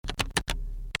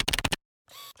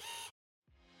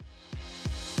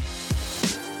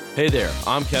Hey there,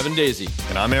 I'm Kevin Daisy.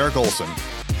 And I'm Eric Olson.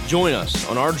 Join us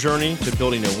on our journey to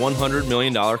building a $100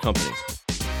 million company.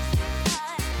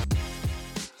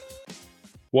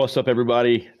 What's up,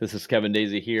 everybody? This is Kevin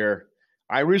Daisy here.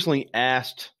 I recently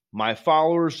asked my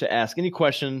followers to ask any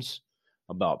questions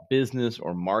about business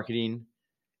or marketing,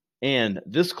 and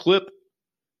this clip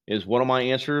is one of my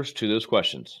answers to those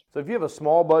questions. So if you have a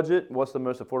small budget, what's the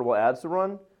most affordable ads to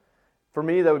run? For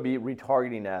me, that would be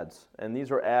retargeting ads. And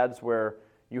these are ads where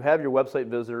you have your website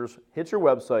visitors hit your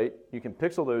website, you can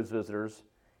pixel those visitors,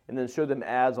 and then show them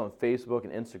ads on Facebook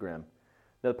and Instagram.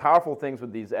 Now, the powerful things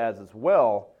with these ads as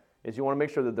well is you want to make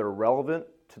sure that they're relevant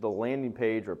to the landing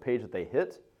page or page that they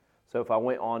hit. So if I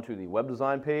went on to the web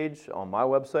design page on my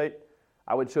website,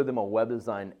 I would show them a web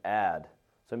design ad.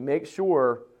 So make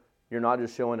sure you're not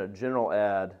just showing a general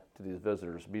ad to these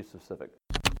visitors. Be specific.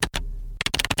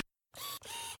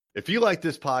 If you like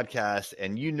this podcast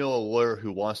and you know a lawyer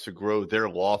who wants to grow their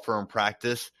law firm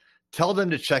practice, tell them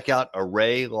to check out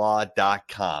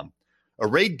ArrayLaw.com.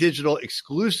 Array Digital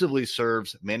exclusively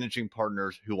serves managing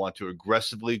partners who want to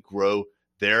aggressively grow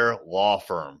their law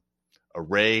firm.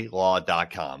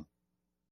 ArrayLaw.com.